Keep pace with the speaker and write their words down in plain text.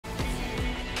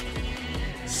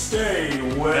Stay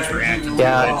where That's reactive.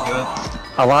 Yeah.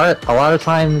 A lot of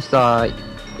times,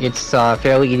 it's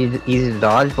fairly easy to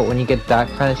dodge, but when you get that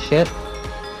kind of shit,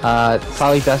 it's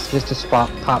probably best just to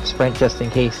pop sprint just in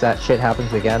case that shit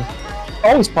happens again.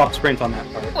 Always pop sprint on that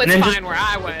part. It was fine where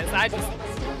I was.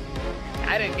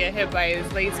 I didn't get hit by his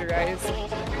laser eyes.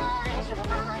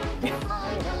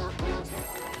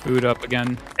 Food up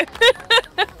again.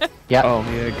 Yeah. Oh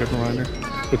yeah, good reminder.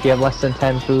 If you have less than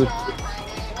 10 food.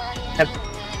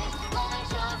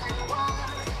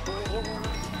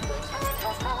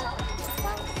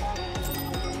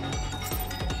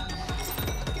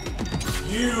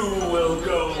 you will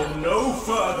go no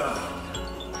further.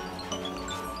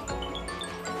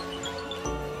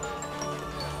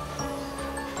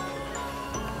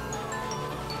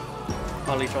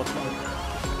 Ollie shot one.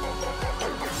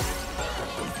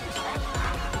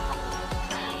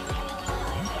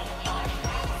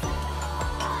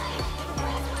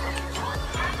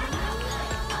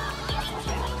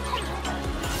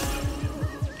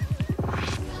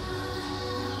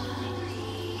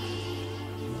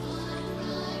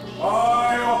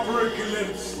 I offer a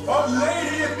glimpse of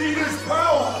Lady Athena's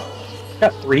power.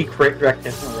 Got 3 crit direct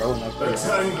hits in a row. A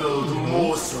tangled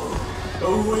morsel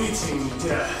awaiting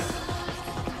death.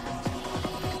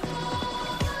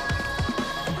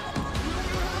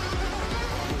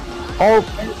 Oh!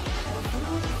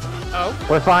 Oh.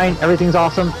 We're fine. Everything's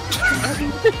awesome.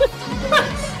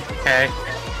 Okay.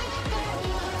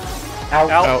 Out.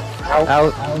 Out.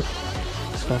 Out. Out.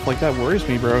 Stuff like that worries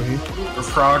me, bro. We're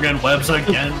frogging webs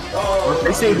again.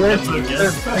 They say webs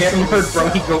again. I haven't heard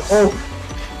Brody go, oh!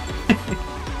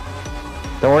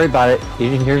 Don't worry about it.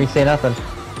 You didn't hear me say nothing.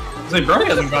 Say, Brody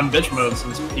hasn't gone bitch mode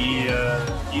since P.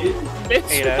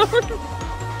 Bitch mode.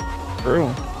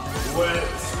 True. Wet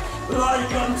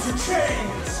like unto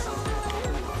chains.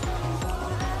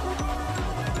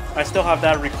 I still have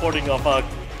that recording of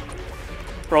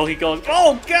bro, he goes,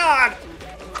 oh god!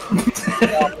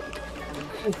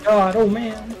 Oh god, oh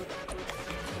man.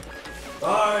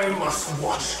 I must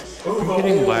watch. I'm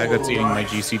getting lag that's eating my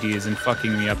GCDs and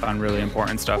fucking me up on really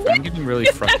important stuff. I'm getting really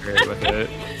frustrated with it.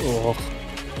 Ugh.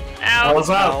 Ow. What's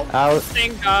up? Out.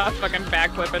 Thank God, fucking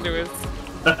backflip into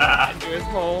his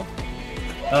hole.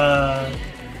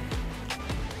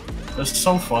 That's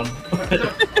so fun.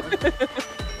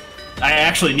 I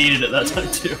actually needed it that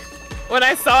time too. When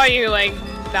I saw you, like,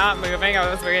 not moving, I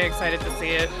was very excited to see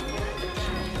it.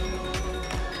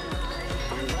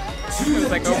 I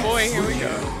was like, oh boy, here we go.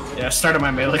 Yeah, I started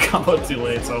my melee combo too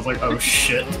late, so I was like, oh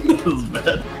shit, this is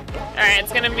bad. Alright,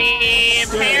 it's gonna be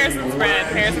pairs and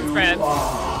spread, pairs and spread.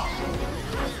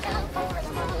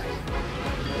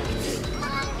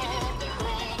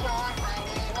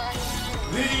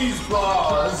 These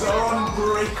bars are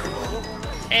unbreakable.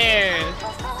 Pairs.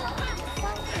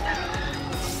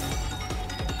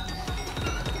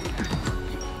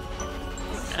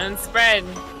 And spread.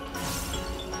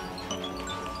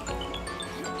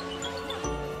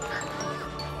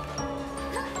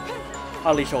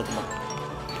 Unleash ultimate.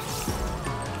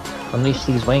 Unleash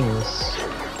these wings.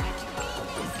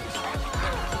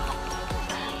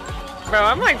 Bro,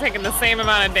 I'm like taking the same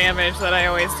amount of damage that I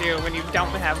always do when you don't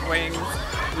have wings.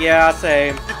 Yeah,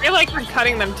 same. I feel like we're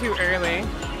cutting them too early.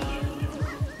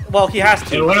 Well, he has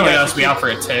to. It literally has to be out for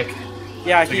a tick.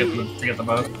 Yeah, to get the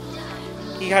bow.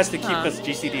 He has to keep his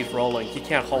GCDs rolling. He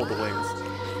can't hold the wings.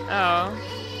 Oh.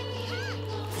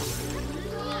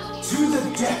 To the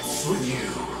depths with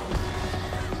you.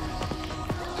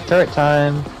 Turret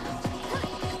time.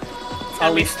 It's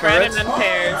gonna be spread and then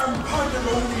pairs.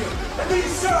 And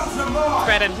these cells are mine.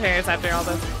 Spread and pairs after all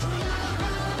this.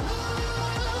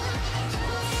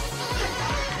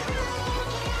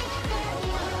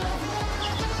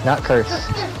 Not curse.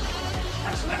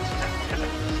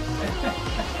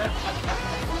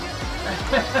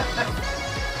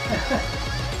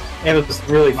 It was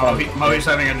really fun. Moe's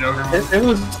having a Joker moment. It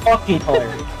was fucking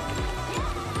hilarious.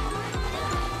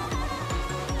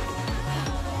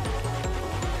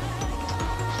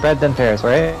 Spread then pairs,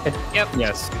 right? Yep.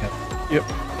 Yes. Yep.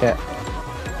 Okay.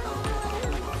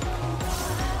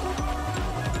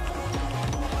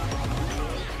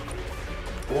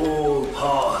 All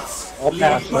paths All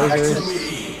paths, lead back to lasers.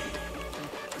 me.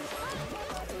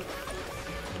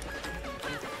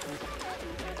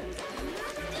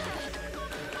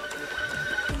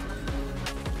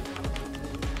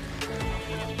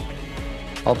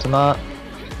 Ultimate.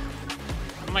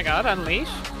 Oh my god, unleash?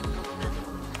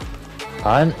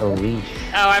 Unleash.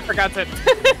 Oh, I forgot to.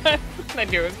 I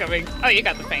knew it was coming. Oh, you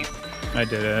got the paint. I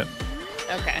did it.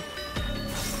 Okay.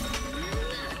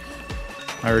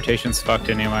 My rotation's fucked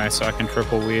anyway, so I can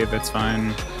triple weave, it's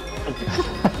fine.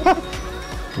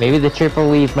 Maybe the triple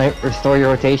weave might restore your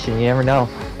rotation. You never know.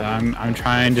 I'm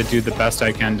trying to do the best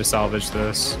I can to salvage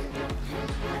this.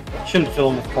 Shouldn't fill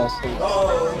him with false hope.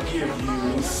 I'll give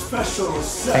you special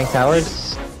Tank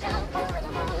towers.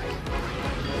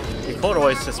 You could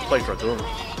always just play Dragoon.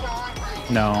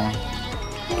 No.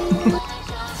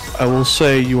 I will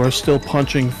say you are still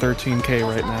punching 13k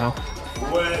right now.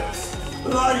 Wet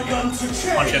like unto chains.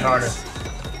 Punch it harder.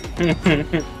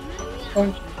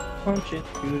 Punch it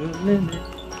to the limit.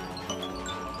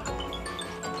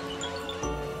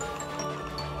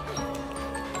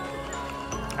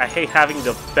 I hate having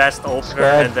the best opener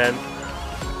Spread. and then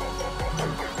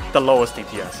the lowest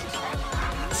DPS.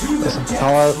 To the Listen, depths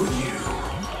call out. with you.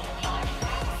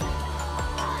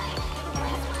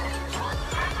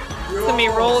 It's gonna be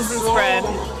rolls and spread.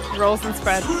 Rolls and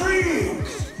spread. Scream.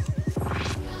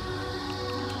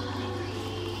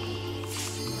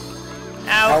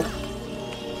 Ow.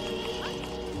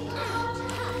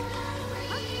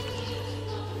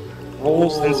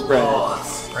 Rolls and spread.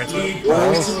 Right side.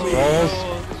 Rolls. Rolls.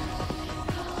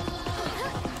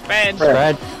 Spread.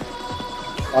 Spread.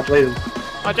 Watch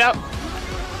lasers. Watch out.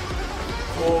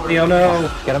 Leo,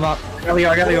 no. Get him up. I got Leo,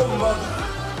 I got Leo.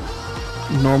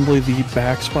 Normally the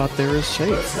back spot there is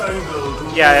safe.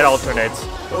 Yeah, it alternates.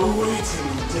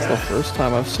 It's the first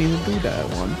time I've seen it do that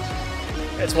one.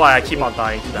 It's why I keep on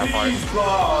dying to that part. These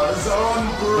bars are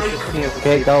unbreakable.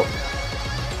 Okay, go.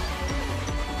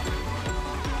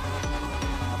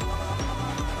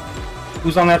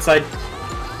 Who's on that side?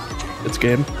 It's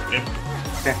game.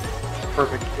 Okay.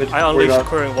 Perfect. Good. I unleash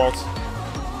Recurring Waltz.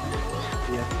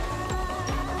 Yeah.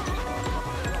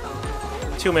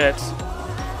 2 minutes.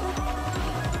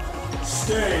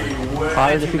 Stay where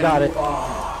Fire if you got it.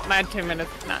 are. My 2 minutes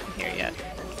is not here yet.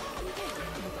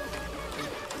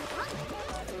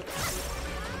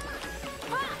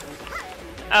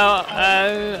 Oh,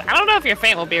 I don't know if your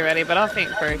feint will be ready, but I'll feint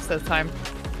first this time.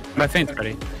 My feint's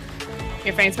ready.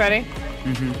 Your feint's ready?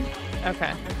 Mm-hmm.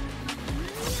 Okay.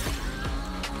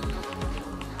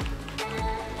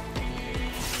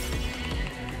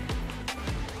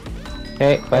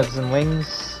 Okay, webs and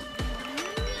wings.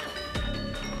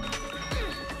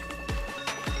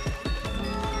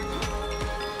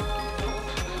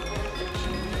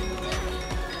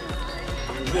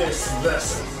 This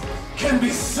vessel can be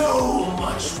so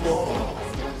much more.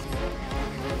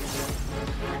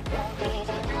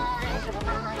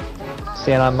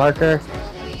 Stand on marker.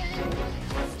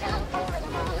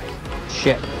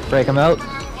 Shit. Break him out.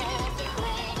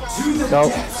 To the Go.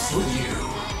 depths with you.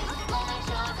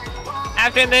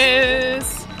 After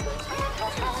this,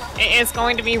 it is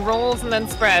going to be rolls and then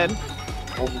spread.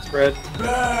 Rolls and spread.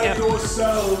 Bag Yep.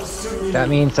 yourselves to me. That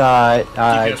means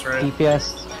DPS right.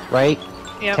 DPS right.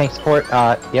 Yep. Tank support.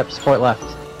 Yep. Support left.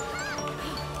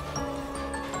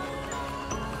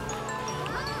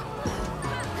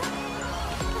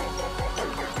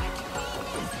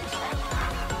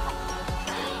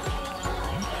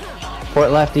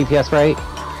 Support left. DPS right.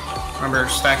 Remember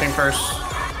stacking first.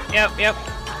 Yep, yep.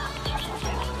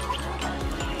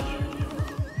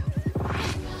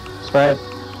 Spread.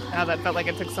 Oh, that felt like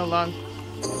it took so long.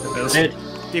 It is.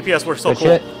 DPS were so Good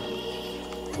cool.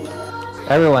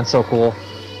 shit. Everyone's so cool.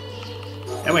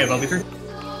 And we have LB3.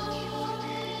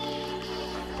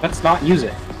 Let's not use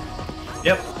it.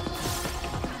 Yep.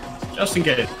 Just in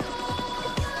case.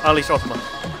 Unleash Ultima.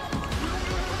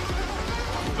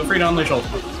 Feel free to unleash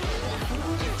Ultima.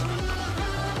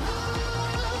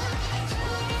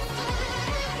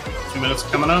 Two minutes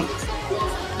coming up.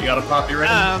 You got a pop, you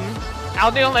ready? I'll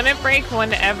do a limit break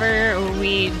whenever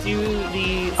we do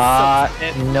the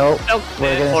Nope. Silk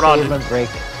We're spit. gonna Hold on, save dude. a break.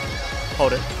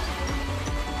 Hold it.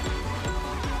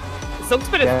 Silk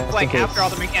spit Yeah, is just like in case. after all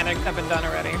the mechanics have been done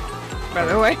already. By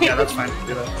the way. Yeah, that's fine.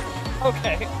 Do that.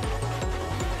 Okay.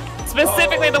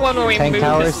 Specifically the one where we Tank moved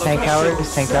towers. this Tank location.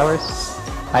 towers. Tank towers.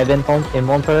 I've been in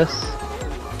one for this.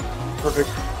 Perfect.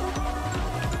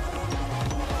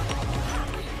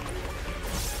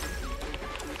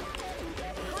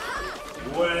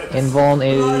 Wet Invuln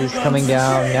is like coming unto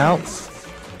down now. chains.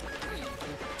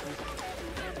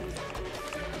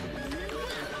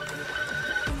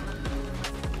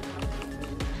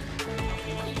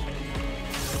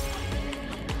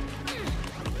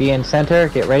 Be in center.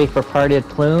 Get ready for parted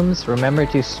plumes. Remember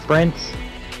to sprint,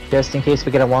 just in case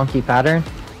we get a wonky pattern.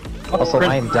 Also,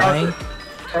 I am dying.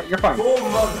 You're fine. For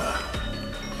mother.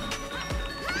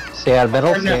 Stay out of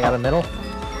middle. Stay out of middle.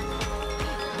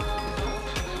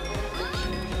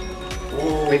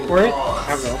 Wait for it. I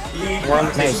don't know. We're on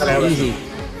the same Nice. side. Easy.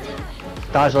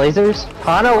 Dodge lasers.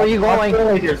 Hana, where are you going?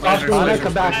 Lasers. Hana,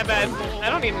 come My back. bad. I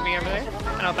don't need to be over there.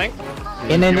 I don't think.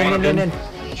 In.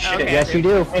 shit. Okay. Yes, you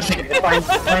do. It's fine,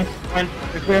 fine.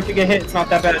 If we have to get hit, it's not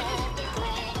that bad.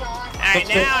 Alright,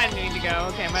 now I need to go.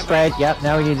 Okay, my bad. Spread. Yep.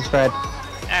 Now we need to spread.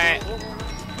 Alright.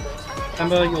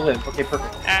 Senba, you'll live. Okay,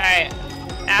 perfect. Alright.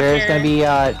 There's gonna be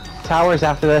towers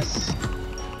after this.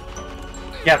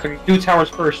 Yeah, so do towers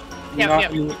first. Yep, Not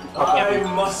yep. you- I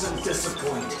mustn't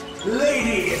disappoint.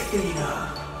 Lady Athena.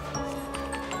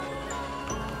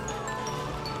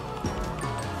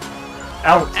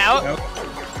 Out. Out.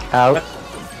 Out.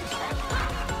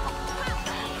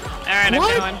 Alright, I'm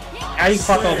going. Now you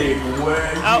pop LB.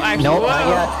 Oh, actually, Nope, whoa. not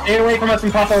yet. Stay away from us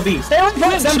and pop LB. Stay away from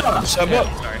us, Senba!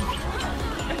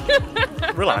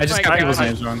 Sorry. Relax. I just got people's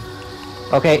names wrong.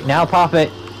 Okay, now pop it.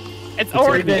 It's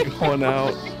already Big one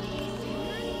out.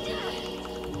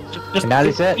 Just And that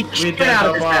is it. beat the shit out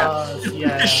of his ass. Just beat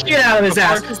the shit out of his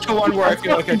ass. Just to one where I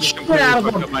feel like I just Get completely out of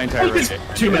fucked him. up my entire race.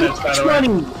 2 minutes, by the way.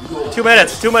 20. 2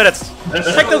 minutes. 2 minutes.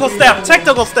 Technical step.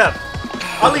 Technical step.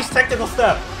 Unleash technical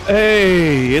step.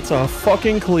 Hey, it's a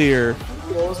fucking clear.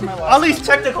 Unleash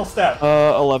technical step.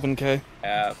 11k.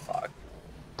 Yeah, fuck.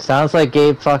 Sounds like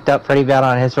Gabe fucked up pretty bad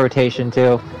on his rotation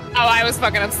too. Oh, I was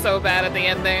fucking up so bad at the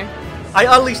end there. I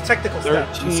unleashed technical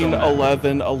step. 13,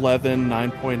 11, 11,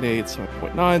 9.8,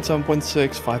 7.9,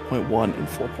 7.6, 5.1, and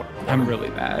 4.1. I'm really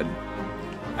bad.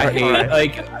 I hate,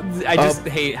 like, I just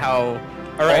hate how...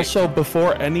 Alright, Also,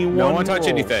 before anyone no one touch rolls-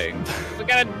 anything.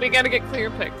 We gotta get clear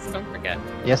picks. Don't forget.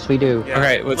 Yes, we do. Yeah.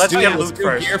 Alright, Let's do get loot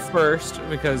first. gear first,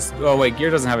 because... Oh wait, gear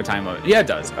doesn't have a time limit. Yeah, it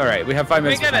does. Alright, we have 5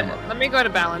 minutes for time limit. Let me go to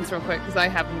balance real quick, because I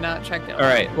have not checked it.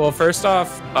 Alright, well first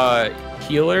off,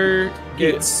 healer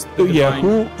gets... the Yeah,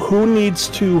 divine- who needs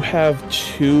to have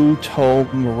 2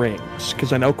 tome rings?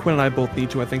 Because I know Quinn and I both need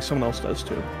to. I think someone else does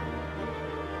too.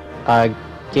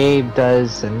 Gabe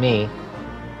does and me,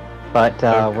 but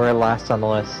we're last on the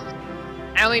list.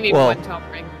 I only need Well- one top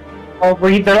ring. Oh,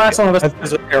 they're last on the list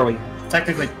because of heroin.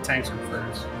 Technically, tanks are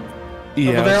first.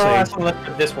 Yeah, But they're all same. last on the list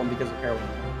for this one because of heroin.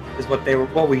 Is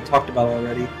what we talked about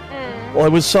already. Well,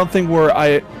 it was something where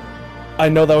I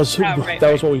know that was right,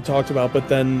 that was what we talked about, but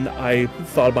then I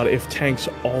thought about it. If tanks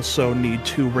also need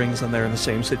 2 rings, then they're in the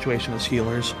same situation as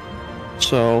healers.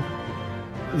 So,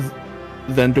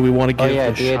 then do we want to give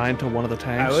yeah, the dude. shine to one of the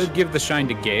tanks? I would give the shine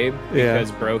to Gabe, Yeah.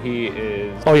 because Brohy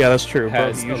is... Oh yeah, that's true.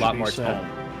 has Brohy a lot usually more set.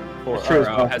 tome. Or, That's true as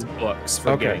well. has books for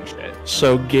Okay. getting shit.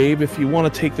 So Gabe, if you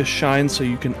want to take the shine, so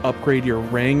you can upgrade your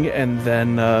ring and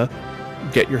then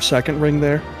get your second ring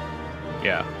there,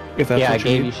 Yeah. if that's Yeah, what you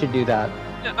Gabe, need. you should do that.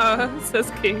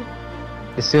 Says Gabe.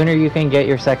 The sooner you can get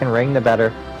your second ring, the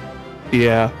better.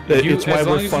 Yeah, You- it's why as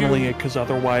we're long as funneling you- it, because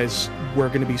otherwise we're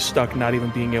going to be stuck not even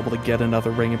being able to get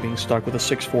another ring and being stuck with a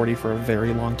 640 for a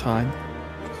very long time.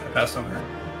 Pass on her.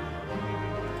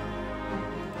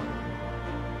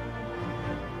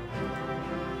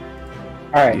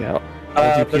 Alright. Yeah.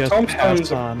 The DPS tomestones,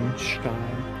 pass on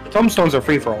shine. the tomestones are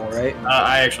free for all, right?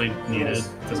 I actually need it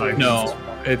because I No,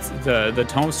 it's the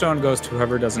tombstone goes to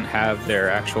whoever doesn't have their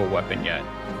actual weapon yet.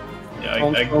 Yeah,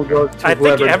 Tomestone goes to I think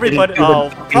whoever everybody. didn't do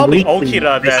the Probably weekly. Okita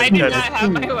I then, do not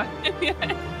have my weapon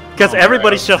yet. because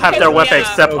everybody should have their weapon Yeah.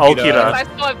 except Okita. I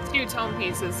Okita. still have 2 tome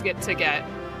pieces to get.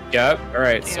 Yep. All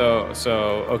right. Yeah.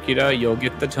 So Okita, you'll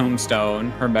get the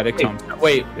tombstone, hermetic tombstone.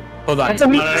 Wait, hold on. That's a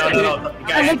No, meat. no.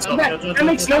 Guys, That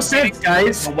makes no sense,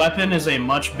 guys. The weapon is a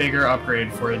much bigger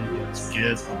upgrade for you.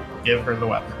 Give her the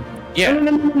weapon. Yeah.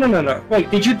 No. Wait,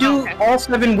 did you do Okay. all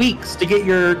 7 weeks to get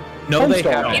your No, they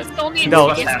tombstone? haven't. You still need.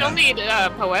 No. You still need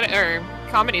poetic or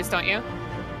comedies, don't you?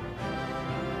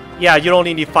 Yeah, you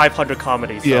only need 500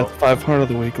 comedies. Yeah, So. 500 of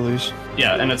the weeklies.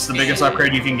 Yeah, and it's the biggest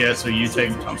upgrade you can get, so you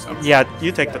take tombstone. Yeah,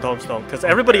 you take the tombstone because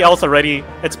everybody else already.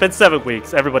 It's been 7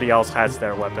 weeks. Everybody else has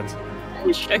their weapons.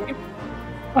 Shame.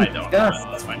 I don't. Yeah.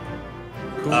 No, that's fine.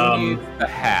 Who needs the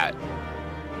hat?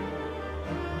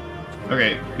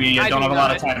 Okay, we I don't do have a lot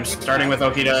not. of time. Starting with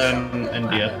Okita and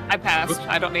Dia. I passed.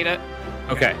 I don't need it.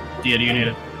 Okay, Dia, do you need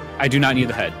it? I do not need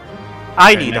the head.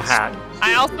 I Okay, need a next. hat.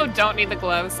 I also don't need the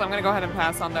gloves, so I'm gonna go ahead and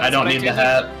pass on those. I don't but need do the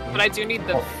hat. But I do need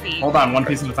the feet. Hold on, one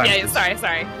piece at a time. Yeah, sorry.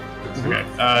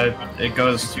 Okay, it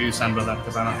goes to Senba then,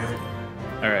 because I don't have it.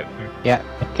 All right. Yeah,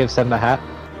 give Sem the hat.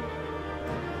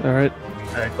 All right.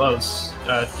 Alright, gloves.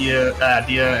 Dia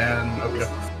and Okita.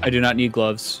 I do not need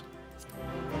gloves.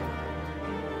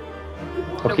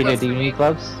 Okay, gloves do you for need me.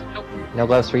 gloves? Nope. No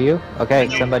gloves for you? Okay,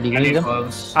 somebody you I need need them?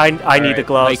 gloves. I need Alright, the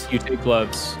gloves. Mike, you take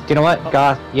gloves. You know what?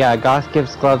 Goth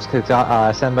gives gloves because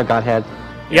Senba got head.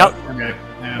 Yep. Okay.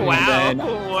 And Wow. then-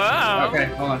 Wow. Okay,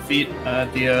 hold on. Feet,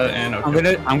 Dia and I'm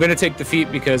Okita. gonna take the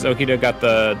feet because Okita got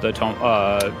the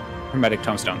hermetic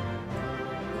tombstone.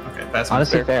 Okay, that's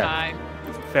Honestly, fair. fair. Fine.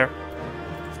 Fair.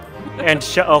 And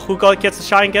who gets the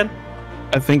shine again?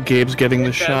 I think Gabe's getting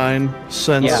the shine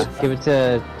since. Yeah, give it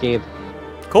to Gabe.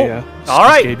 Cool. Yeah, All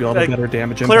right. Gabe, you'll have a better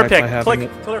damage Clear impact by pick.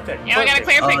 having it. Clear pick. Yeah, we got a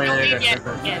clear pick. Oh, Don't yeah, leave yeah, yet.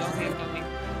 clear pick. Yeah, don't leave, don't leave.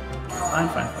 Fine.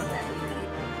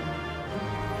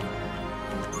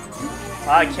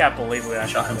 I can't believe we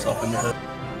actually Shot himself in the head.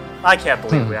 I can't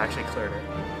believe we actually cleared it.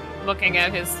 Looking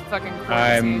at his fucking corpse.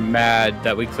 I'm mad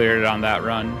that we cleared it on that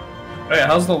run. Oh yeah,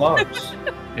 how's the logs?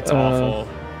 It's awful.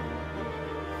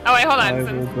 Oh wait, hold I on.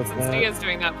 will get Since that. Dia's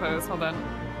doing that pose, hold on.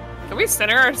 Can we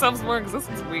center ourselves more? Because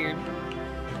this is weird.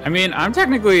 I mean, I'm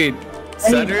technically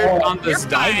centered on You're this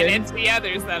fine. diamond. It's the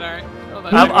others that aren't. Hold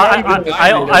on.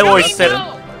 I always Wait, sit.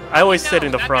 no. I always sit No,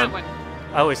 in the not front. that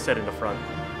one. I always sit in the front.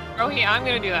 Rohi, I'm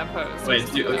gonna do that pose. Wait,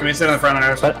 can we sit on the front on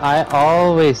our side? But I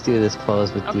always do this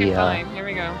pose with Okay, the. fine. Here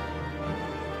we go.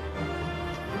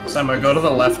 Simba, go to the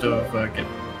left of Gabe.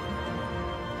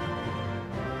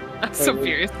 I'm so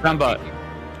furious. Samba,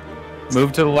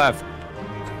 move to the left.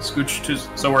 Scooch to,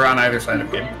 so we're on either side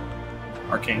of Gabe.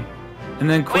 Our king. And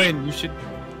then Quinn, you should...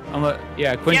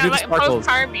 yeah, Quinn, Yeah, do the like, sparkles.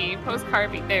 post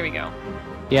Carby. There we go.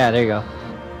 Yeah, there you go.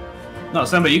 No,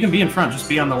 Simba, you can be in front. Just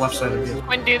be on the left side of Gabe.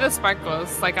 Quinn, do the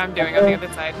sparkles like I'm doing on the other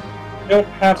side. Don't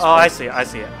have. Oh, I see it.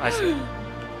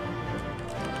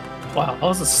 Wow, that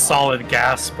was a solid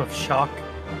gasp of shock.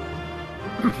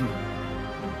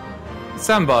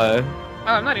 Samba. Oh,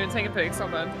 I'm not even taking pics.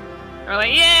 Hold on. We're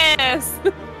like, yes!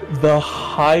 The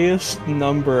highest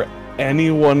number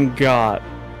anyone got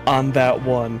on that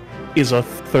one is a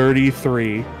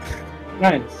 33.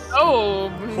 Nice. Oh,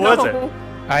 Who no. was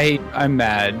it? I'm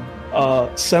mad.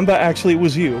 Semba actually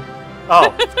was you.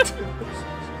 Oh,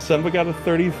 Semba got a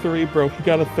 33, bro. He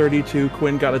got a 32.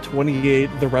 Quinn got a 28.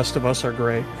 The rest of us are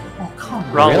gray. Oh, come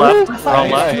on. wrong Really? left. Wrong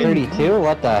left. 32?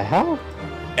 What the hell?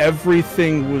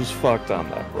 Everything was fucked on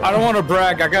that, bro. I don't want to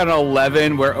brag. I got an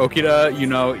 11 where Okita, you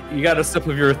know, you got to step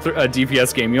up your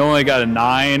DPS game. You only got a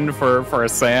 9 for a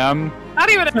Sam. Not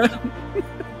even.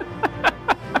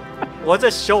 Was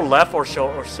it show left or show?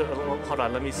 Hold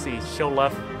on, let me see. Show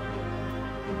left.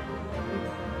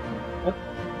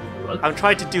 I'm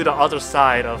trying to do the other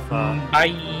side of. Hi.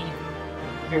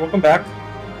 Hey, welcome back.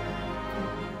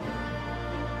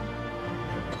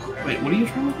 Wait, what are you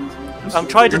trying to do? I'm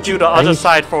trying to do the other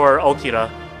side for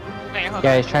Okita. Wait, hold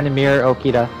Yeah, on. he's trying to mirror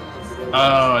Okita.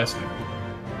 Oh, I see.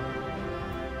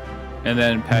 And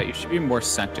then, Pat, you should be more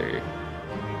center.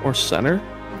 Or center?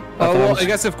 Oh, well, I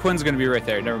guess if Quinn's going to be right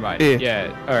there. Never mind. Yeah.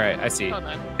 Yeah, alright, I see. Hold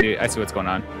on. I see what's going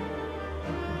on.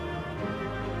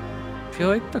 I feel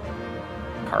like the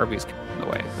Carby's in the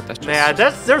way, but that's just... Man,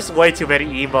 there's way too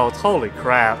many emotes. Holy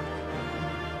crap!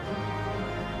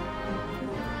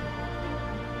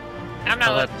 I'm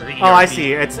not looking. Oh, I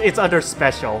see. It's under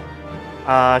special.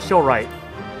 Show right.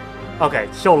 Okay,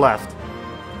 show left.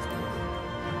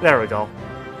 There we go.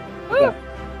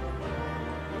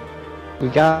 We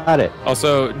got it.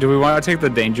 Also, do we want to take the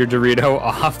danger Dorito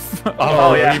off?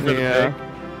 Oh, yeah. Yeah.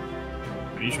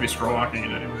 You should be scroll walking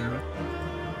it anyway. Right?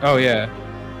 Oh, yeah.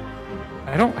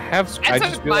 I don't have... I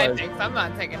just took my realized... things. I'm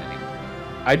not taking any.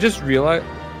 I just realized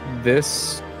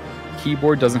this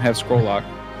keyboard doesn't have scroll lock.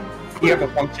 Do you have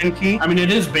a function key? I mean,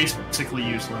 it is basically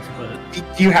useless,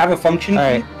 but... Do you have a function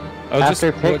Alright. key?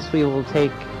 After picks, we will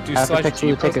take. do After slash picks, we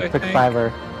will take G-pose, a I quick think?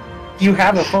 fiver. Do you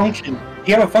have a function? Do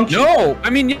you have a function? No! I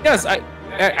mean, yes,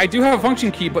 I do have a function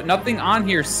key, but nothing on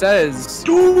here says...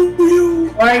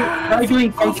 Try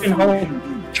doing function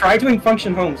home. Try doing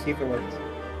function home. See if it works.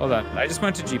 Hold on, I just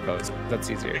went to G-pose. That's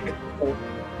easier.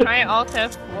 Try Alt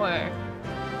F4.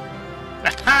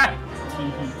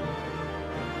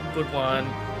 Good one.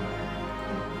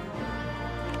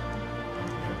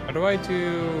 How do I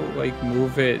do, like,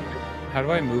 move it? How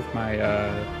do I move my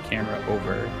camera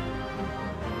over?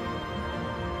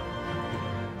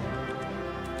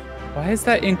 Why is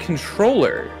that in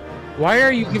controller? Why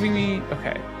are you giving me...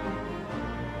 Okay.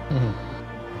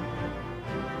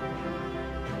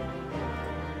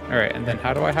 Alright, and then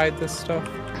how do I hide this stuff?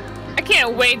 I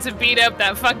can't wait to beat up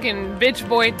that fucking bitch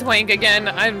boy Twank again.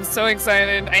 I'm so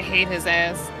excited. I hate his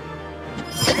ass.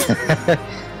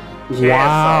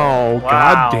 Wow, Wow,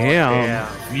 god damn.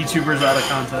 VTubers out of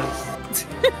context.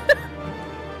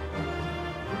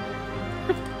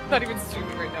 Not even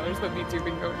streaming right now. There's no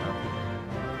VTubing going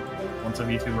on. Once a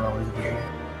VTuber, always a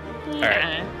VTuber.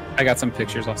 Yeah. I got some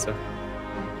pictures also.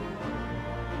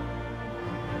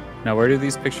 Now, where do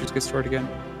these pictures get stored again?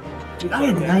 Dude, I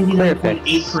had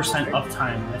 99.8%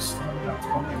 uptime. I still got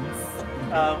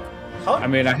 20. I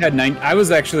mean, I had I was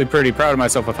actually pretty proud of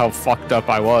myself with how fucked up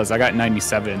I was. I got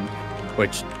 97,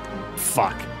 which,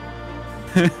 fuck.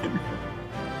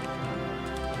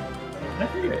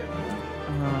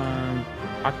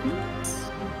 Documents?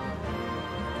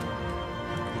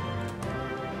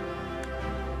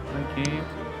 game.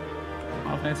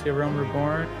 Final Fantasy of Realm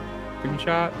Reborn.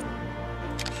 Screenshot.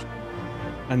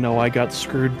 I know I got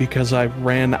screwed because I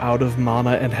ran out of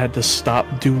mana and had to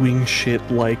stop doing shit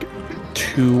like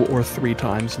 2 or 3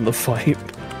 times in the fight.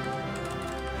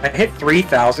 I hit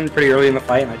 3,000 pretty early in the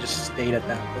fight, and I just stayed at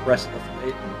that the rest of the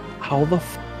fight. How the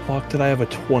fuck did I have a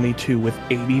 22 with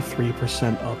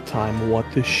 83% uptime? What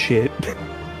the shit?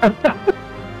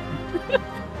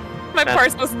 My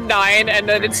parcel's 9, and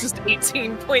then it's just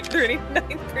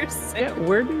 18.39%. Yeah,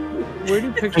 where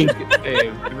do pictures get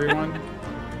saved, everyone?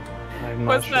 I'm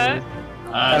not What's sure. that?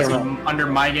 So under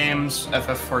My Games,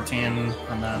 FF14,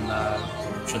 and then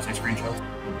should say screenshots.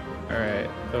 Alright,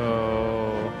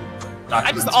 so...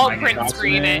 I just all print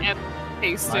screen it and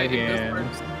paste My it. It goes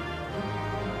Games. first.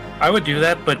 I would do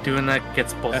that, but doing that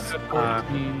gets both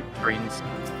FF14. screens.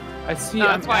 I see, No,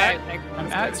 I'm that's why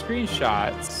I'm at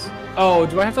screenshots. Oh,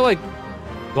 do I have to, like,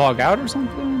 log out or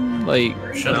something? Like,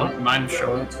 Mine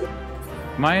show.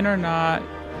 mine are not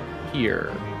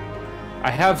here. I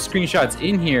have screenshots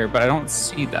in here, but I don't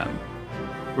see them.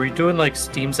 Were you doing like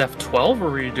Steam's F12, or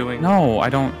were you doing? No, I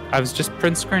don't. I was just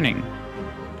print screening.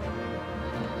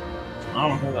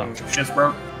 Oh, shit's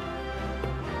broke.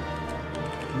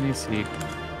 Let me see.